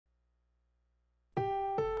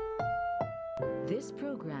This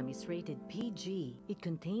program is rated PG. It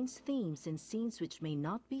contains themes and scenes which may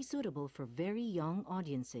not be suitable for very young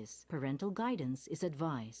audiences. Parental guidance is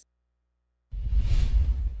advised.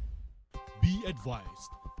 Be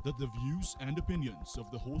advised that the views and opinions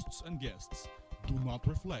of the hosts and guests do not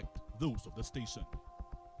reflect those of the station.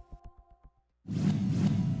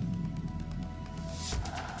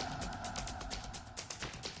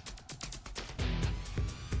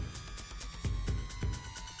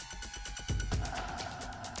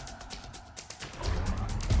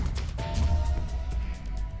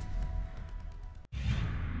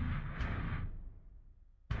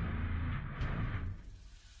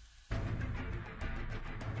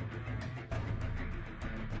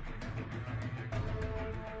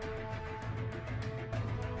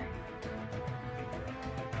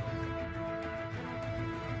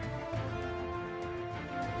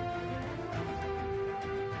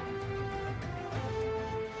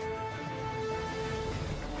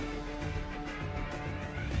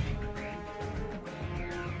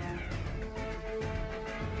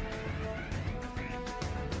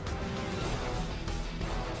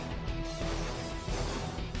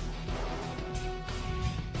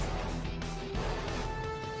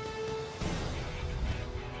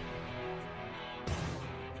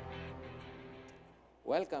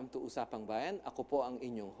 Welcome to Usapang Bayan. Ako po ang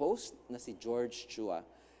inyong host na si George Chua.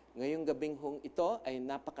 Ngayong gabing ito ay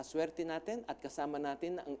napakaswerte natin at kasama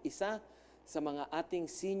natin ang isa sa mga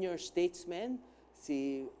ating senior statesmen,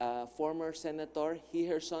 si former Senator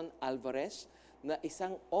Heherson Alvarez, na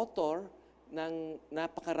isang author ng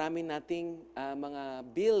napakarami nating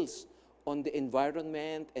mga bills on the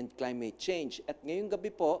environment and climate change. At ngayong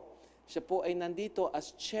gabi po, siya po ay nandito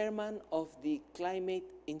as chairman of the Climate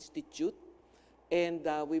Institute. And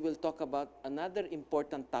we will talk about another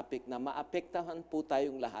important topic na maapektahan po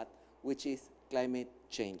tayong lahat, which is climate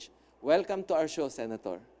change. Welcome to our show,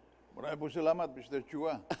 Senator. Maraming po salamat, Mr.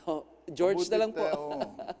 Chua. George na lang po.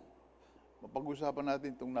 Mapag-usapan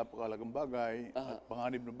natin itong napakalagang bagay at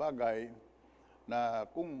panganib na bagay na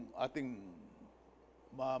kung ating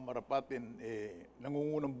mamarapatin,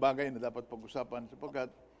 nangungunang bagay na dapat pag-usapan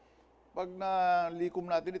sapagkat pag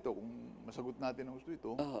nalikom natin ito, kung masagot natin ang gusto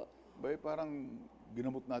ito, parang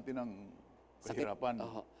ginamot natin ang kahirapan.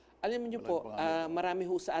 Alam niyo po, marami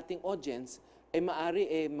ho sa ating audience ay maari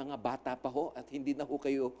mga bata pa ho at hindi na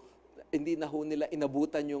ho nila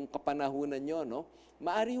inabutan yung kapanahunan nyo, no?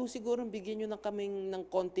 Maari ho siguro bigyan nyo ng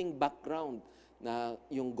konting background na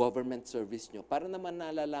yung government service nyo para naman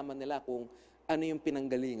nalalaman nila kung ano yung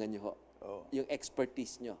pinanggalingan nyo ho, yung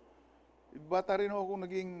expertise nyo. Bata rin ako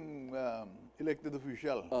naging elected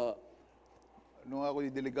official. Nung ako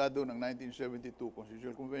delegado ng 1972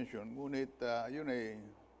 Constitutional Convention, ngunit yun ay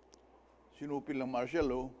sinupil ng martial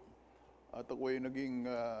law at ako ay naging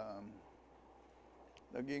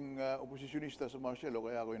oposisyonista sa martial law,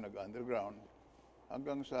 kaya ako ay nag-underground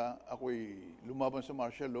hanggang sa ako ay lumaban sa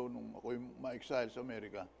martial law nung ako ay ma-exile sa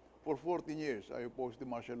Amerika. For 14 years, I opposed the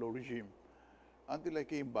martial law regime until I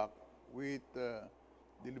came back with the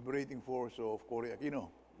liberating force of Cory Aquino.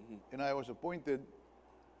 And I was appointed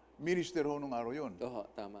minister ho nung araw yun,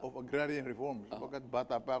 of agrarian reforms. Sapagkat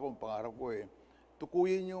bata pa ako, ang pangarap ko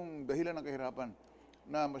tukuyin yung dahilan ng kahirapan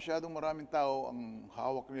na masyadong maraming tao ang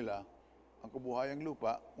hawak nila, ang kabuhayang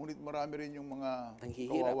lupa, ngunit marami rin yung mga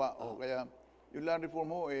kawawa. Kaya yung land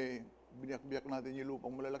reform ho, biniyak-biyak natin yung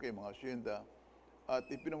lupang malalaki, mga asyenda, at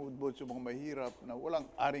ipinamudbod sa mga mahirap na walang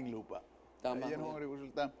aring lupa. Yan ho ang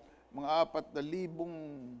resulta. Mga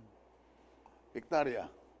 4,000 hektarya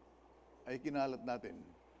ay kinalat natin.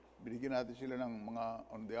 Binigyan natin sila ng mga,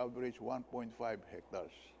 on the average, 1.5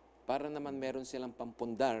 hectares. Para naman meron silang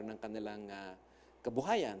pampundar ng kanilang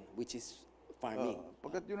kabuhayan, which is farming.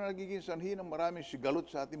 Pagkat yun ang nagiging sanhi ng maraming sigalot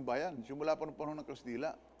sa ating bayan, simula pa ng panahon ng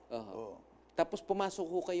Kastila. Tapos pumasok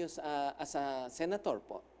ho kayo as a senator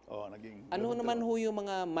po. Ano naman ho yung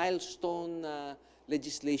mga milestone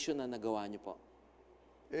legislation na nagawa niyo po?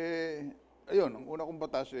 Ayun, ang una kong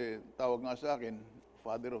batas, tawag nga sa akin,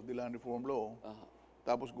 Father of the Land Reform Law.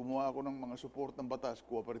 Tapos gumawa ako ng mga support ng batas,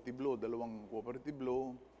 cooperative law, 2 cooperative law,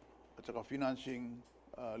 at saka financing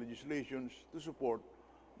legislations to support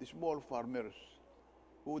the small farmers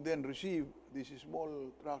who then receive these small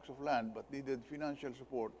tracts of land but needed financial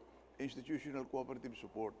support, institutional cooperative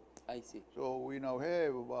support. I see. So we now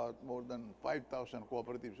have about more than 5,000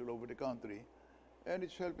 cooperatives all over the country, and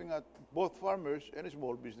it's helping out both farmers and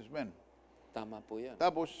small businessmen. Tama po yan.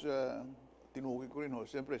 Tapos, tinukoy ko rin ho,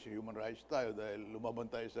 siyempre sa human rights tayo dahil lumaban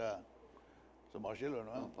tayo sa martial law,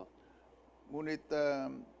 no? Ngunit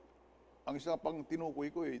ang isa pang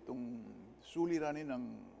tinukoy ko itong suliranin ng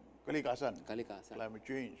kalikasan. Climate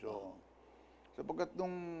change. So, Sapagkat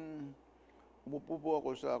nung umupo po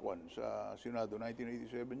ako sa Senado,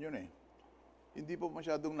 1987 yun eh, hindi po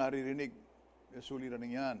masyadong naririnig yung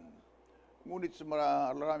suliraning yan. Ngunit sa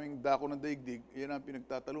maraming dako ng daigdig, yan ang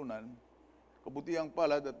pinagtatalunan. Kabutihang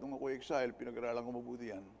palad at nung ako exile, pinag-aralan ko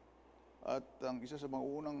mabuti yan. At ang isa sa mga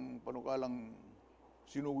unang panukalang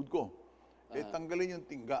sinugod ko, tanggalin yung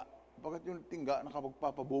tingga. Bakit yung tingga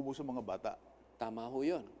nakapagpapabobo sa mga bata? Tama ho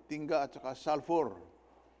yun. Tingga at saka sulfur.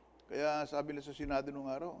 Kaya sabi nila sa Senado nung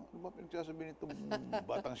araw, ano ba pinagsasabi nitong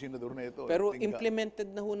batang senador na ito? Pero Tingga. implemented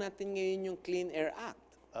na ho natin ngayon yung Clean Air Act.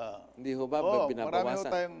 Hindi ho ba Marami ho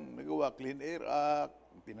binabawasan? tayong nagawa. Clean Air Act,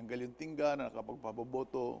 tinanggal yung tingga na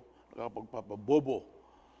nakapagpapaboto, nakapagpapabobo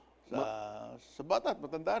sa bata at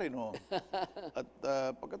matanda rin. Oh. At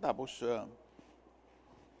pagkatapos,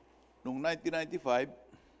 noong 1995,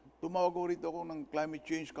 tumawag ko rito ako ng Climate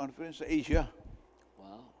Change Conference sa Asia.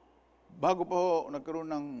 Wow. Bago pa ho, nagkaroon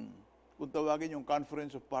ng, kung tawagin yung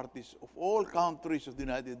Conference of Parties of all countries of the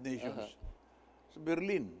United Nations. Sa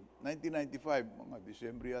Berlin, 1995, mga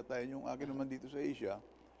Disyembre yata yun, yung akin naman dito sa Asia,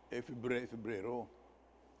 Febrero.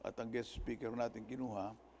 At ang guest speaker natin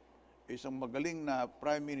kinuha, isang magaling na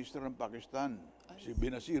Prime Minister ng Pakistan, si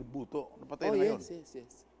Benazir Bhutto. Napatay na ngayon.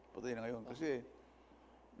 Yes. Patay na ngayon. Kasi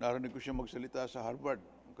narinig ko siya magsalita sa Harvard,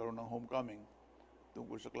 nagkaroon ng homecoming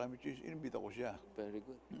tungkol sa climate change. Inimbita ko siya. Very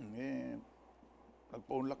good.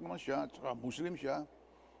 Nagpa-unlock naman siya, at saka Muslim siya.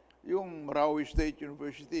 Yung Marawi State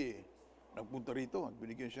University, nagpunta rito at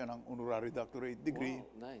binigyan siya ng honorary doctorate degree.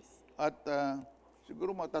 Wow, nice. At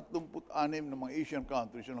siguro mga 36 na mga Asian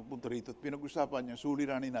countries yung nagpunta rito at pinag-usapan niya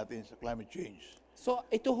suliranin natin sa climate change. So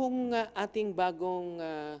ito hong ating bagong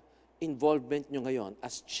involvement nyo ngayon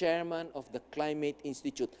as chairman of the Climate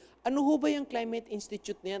Institute. Ano ho ba yung Climate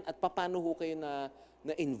Institute na yan at paano ho kayo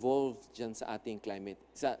na-involved dyan sa ating climate,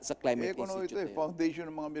 sa Climate Institute Ito, foundation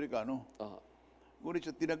ng mga Amerikano. Ngunit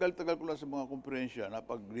sa tinagal-tagal ko lang sa mga konferensya na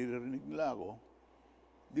pag niririnig nila ako,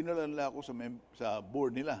 dinala nila ako sa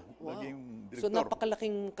board nila, naging director. So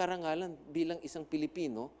napakalaking karangalan bilang isang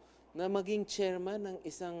Pilipino na maging chairman ng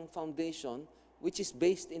isang foundation which is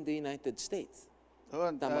based in the United States.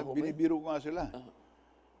 Tama ko binibiro ko nga sila.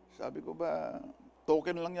 Sabi ko ba,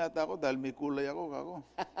 token lang yata ako dahil may kulay ako.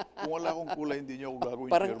 Kung wala akong kulay, hindi niyo ako gagawin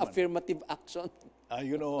Parang chairman. affirmative action.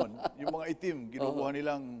 Yun. Yung mga itim, ginukuha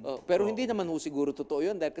nilang... Pero hindi naman ho siguro totoo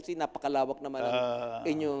yun dahil kasi napakalawak naman ang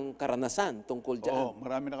inyong karanasan tungkol dyan.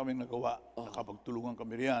 Marami na kaming nagawa. Nakapagtulungan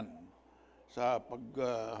kami riyan. Sa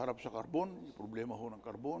pagharap sa carbon, yung problema ho ng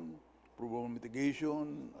carbon, problem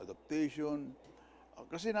mitigation, adaptation.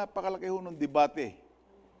 Kasi napakalaki ho ng debate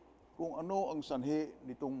kung ano ang sanhi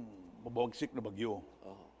nitong mabawagsik na bagyo.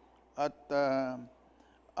 At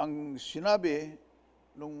ang sinabi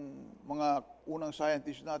nung mga unang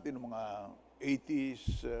scientists natin, nung mga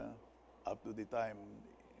 80s up to the time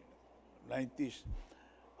 90s,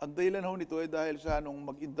 ang dahilan ho nito ay dahil sa nung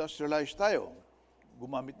mag-industrialize tayo,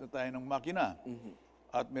 gumamit na tayo ng makina.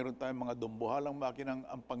 At meron tayong mga dombohalang makinang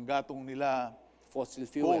ang panggatong nila Fossil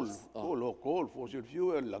fuels. Coal, fossil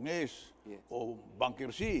fuel, langis, o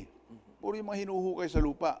bunker C. Puro yung mga hinuhukay sa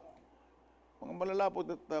lupa. Mga malalapot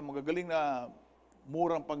at magagaling na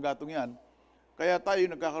murang panggatong yan. Kaya tayo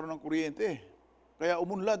nagkakaroon ng kuryente. Kaya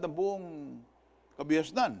umunlad ang buong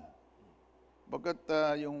kabihasnan. Bagkat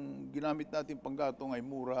yung ginamit natin panggatong ay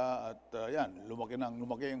mura at lumaki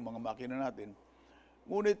ang mga makina natin.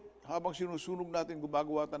 Ngunit habang sinusunog natin,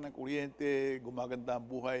 gumagawa tayo ng kuryente, gumaganda ang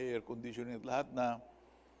buhay, air conditioning at lahat na,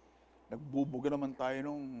 nagbubuga naman tayo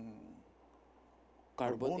ng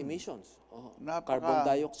carbon emissions. Carbon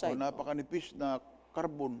dioxide. Napakanipis na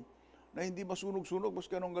carbon na hindi masunog-sunog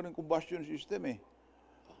basta ganun combustion system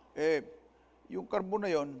yung carbon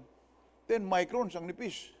na yon, 10 microns ang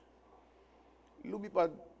nipis.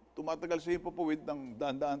 Lumipad, tumatagal sa himpapawid ng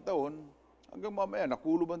daan-daan taon, hanggang mamaya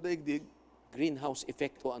nakulob ang daigdig. Greenhouse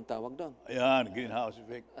effect ho ang tawag doon. Ayan, greenhouse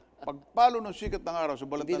effect. Pagpalo ng sikat ng araw sa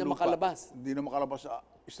balat ng lupa, hindi na makalabas sa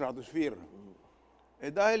stratosphere.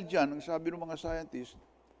 Dahil dyan, ang sabi ng mga scientists,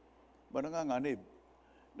 nanganganib.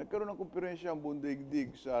 Nagkaroon ng konferensya ang buong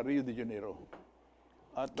daigdig sa Rio de Janeiro.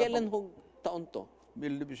 At kailan hong taon to?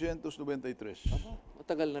 1993.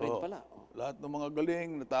 Matagal na rin pala. Lahat ng mga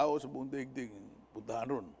galing na tao sa buong daigdig,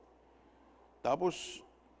 puntahan ron. Tapos,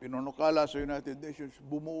 pinunukala sa United Nations,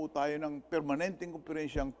 bumuo tayo ng permanenteng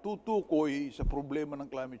konferensyang tutukoy sa problema ng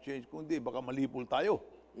climate change. Kundi baka malipol tayo.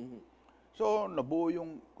 So, nabuo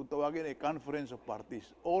yung, kung tawagin ay Conference of Parties.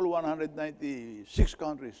 All 196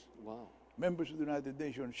 countries, members of the United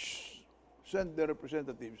Nations, sent their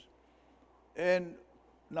representatives. And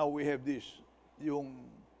now we have this, yung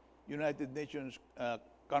United Nations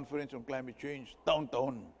Conference on Climate Change,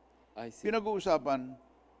 taon-taon. I see. Pinag-uusapan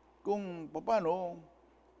kung paano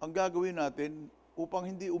ang gagawin natin upang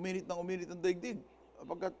hindi uminit ang daigdig.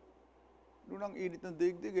 Pagkat noon ang init ng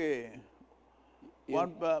daigdig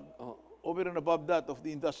over and above that of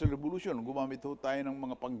the Industrial Revolution, gumamit ho tayo ng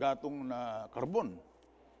mga panggatong na karbon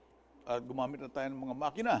at gumamit na tayo ng mga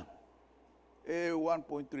makina.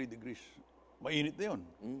 1.3 degrees. Mainit na yun.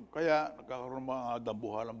 Kaya nagkakaroon ng mga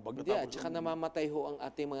dambuhalang bagyo. Hindi, at saka namamatay ho ang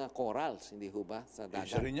ating mga corals, hindi ho ba, sa dagat?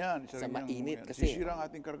 Isa rin yan. Sa mainit kasi. Sisira ang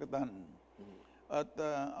ating karagatan. At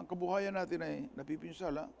ang kabuhayan natin ay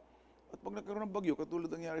napipinsala. At pag nagkaroon ng bagyo,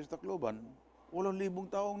 katulad ng nangyari sa Tacloban, 8,000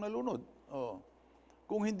 tao ang nalunod.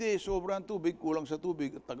 Kung hindi, sobrang tubig, kulang sa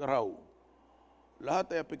tubig at tag-araw.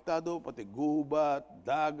 Lahat ay apektado, pati gubat,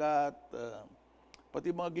 dagat,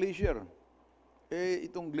 pati mga glacier.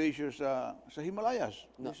 Itong glacier sa Himalayas.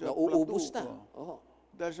 Sa Nauubos plateau, na.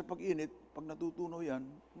 Dahil sa pag-init, pag natutunaw yan,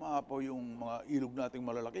 maapaw yung mga ilog nating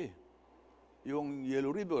malalaki. Yung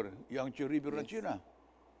Yellow River, Yangtze River ng China.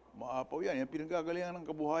 Maapaw yan. Yan pinanggagalingan ng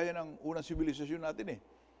kabuhayan ng unang sibilisasyon natin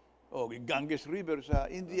Ganges River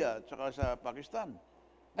sa India at saka sa Pakistan.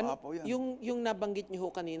 Maapaw yan. Yung nabanggit niyo ho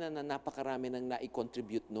kanina na napakarami nang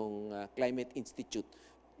nai-contribute nung Climate Institute,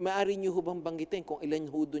 maaari niyo ho bang banggitin kung ilan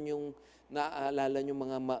ho doon yung naaalala niyo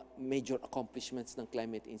mga major accomplishments ng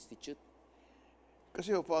Climate Institute?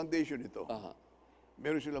 Kasi foundation ito.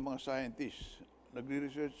 Meron silang mga scientists.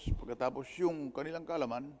 Nagre-research pagkatapos yung kanilang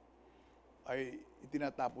kalaman ay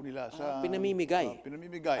itinatapo nila sa... Pinamimigay.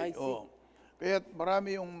 Pinamimigay, Kaya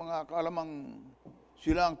marami yung mga kalamang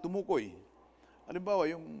sila ang tumukoy. Halimbawa,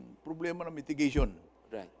 yung problema ng mitigation.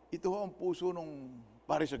 Right. Ito ang puso ng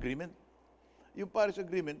Paris Agreement. Yung Paris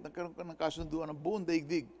Agreement, nagkaroon ka ng kasunduan ng buong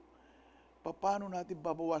daigdig. Paano natin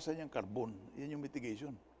babawasan yung carbon? Yan yung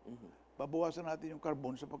mitigation. Babawasan natin yung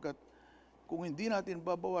carbon sapagkat kung hindi natin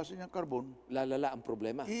babawasan yung carbon, lalala ang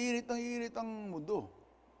problema. Iinit ang mundo.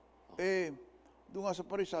 Doon nga sa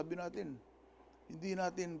Paris, sabi natin, hindi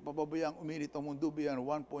natin pababayang uminit ang mundo beyond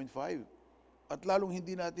 1.5. At lalong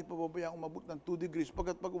hindi natin pababayang umabot ng 2 degrees.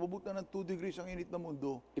 Pagkat pag umabot na ng 2 degrees ang init ng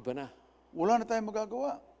mundo, iba na. Wala na tayong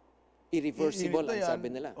magagawa. Irreversible ang sabi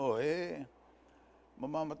nila.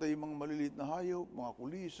 Mamamatay yung mga maliliit na hayop, mga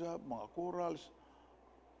kulisa, mga corals.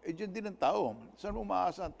 Diyan din ang tao. Saan mo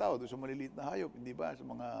maasa ang tao? Doon sa maliliit na hayop, hindi ba? Sa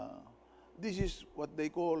mga... This is what they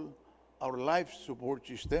call our life support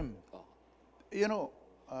system.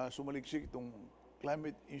 Sumaliksik itong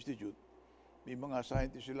Climate Institute. May mga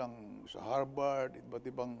scientists silang sa Harvard, iba't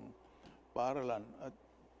ibang paaralan. At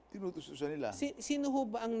tinutustusan nila. Sino ho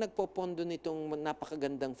ba ang nagpopondo nitong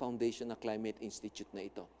napakagandang foundation na Climate Institute na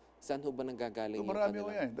ito? Saan ho ba nanggagaling yung marami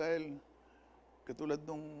ho yan. Dahil katulad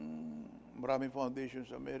nung maraming foundation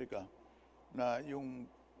sa Amerika na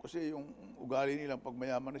kasi yung ugali nilang pag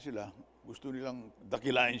mayaman na sila, gusto nilang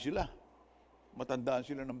dakilain sila. Matandaan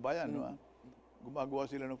sila ng bayan. Gumagawa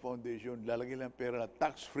sila ng foundation, lalagyan lang pera na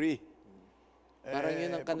tax-free. Parang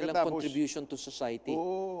yun ang kanilang contribution to society.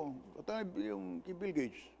 Yung kay Bill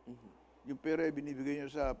Gates, yung pera ay binibigay niya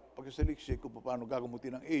sa pagsasaliksik kung paano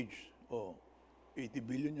gagamutin ang AIDS. 80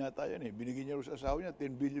 billion yata yan Binigyan niya sa asawa niya,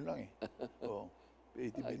 10 billion lang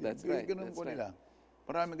 80 billion. That's right. Ganun po nila.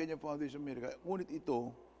 Maraming ganyan foundation sa Amerika. Ngunit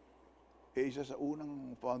ito, isa sa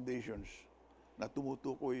unang foundations na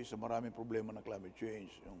tumutukoy sa maraming problema ng climate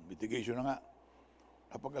change. Yung mitigation na nga.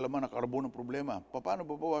 Napag-alaman na carbon ang problema. Paano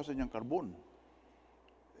babawasan yung carbon?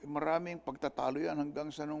 Maraming pagtatalo yan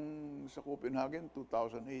hanggang sa Copenhagen,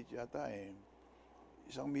 2008 yata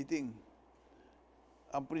isang meeting.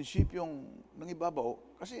 Ang prinsipyong nangibabaw,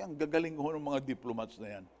 kasi ang gagaling ko ng mga diplomats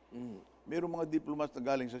na yan. Mayroong mga diplomats na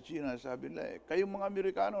galing sa China, sabi nila, kayong mga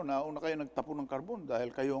Amerikano, nauna kayo nagtapon ng carbon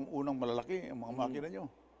dahil kayo ang unang malalaki, ang mga makina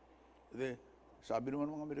nyo. Sabi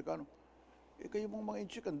naman ng mga Amerikano, kayo mga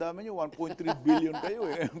inchik, ang dami nyo, 1.3 billion kayo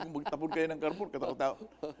Kung magtapon kayo ng carbon, katakot-tao.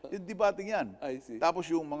 Yung debating yan. Tapos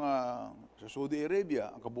yung mga sa Saudi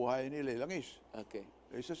Arabia, ang kabuhayan nila langis.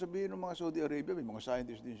 Sasabihin ng mga Saudi Arabia, may mga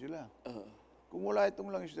scientists din sila. Kung wala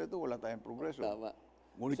itong langis na ito, wala tayong progreso.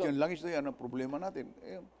 Ngunit yung langis na yan, ang problema natin.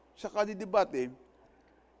 Sa kadidebate,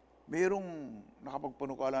 mayroong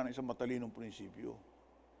nakapagpanukala ng isang matalinong prinsipyo.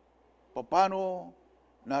 Paano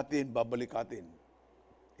natin babalikatin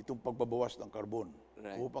itong pagbabawas ng karbon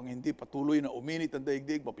upang hindi patuloy na uminit ang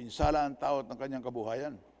daigdig, mapinsala ang tao at ng kanyang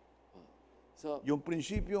kabuhayan. Yung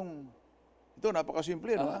prinsipyong, ito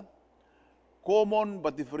napakasimple, common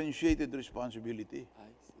but differentiated responsibility.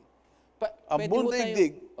 Ang buong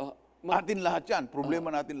daigdig, atin lahat yan. Problema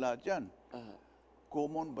natin lahat yan.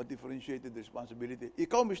 Common but differentiated responsibility.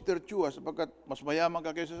 Ikaw, Mr. Chua, sapagkat mas mayaman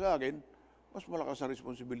ka kaysa sa akin, mas malakas sa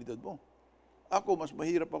responsibilidad mo. Ako, mas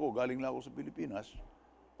mahirap ako. Galing lang ako sa Pilipinas.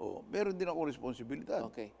 Oh, meron din ako responsibilidad.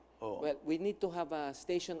 Okay. Oh. Well, we need to have a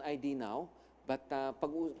station ID now. But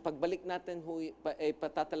pagbalik natin,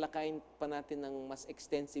 patatalakayin pa natin ng mas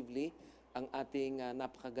extensively ang ating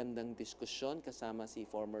napakagandang diskusyon kasama si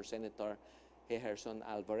former Senator Heherson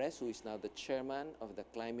Alvarez, who is now the chairman of the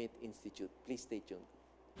Climate Institute. Please stay tuned.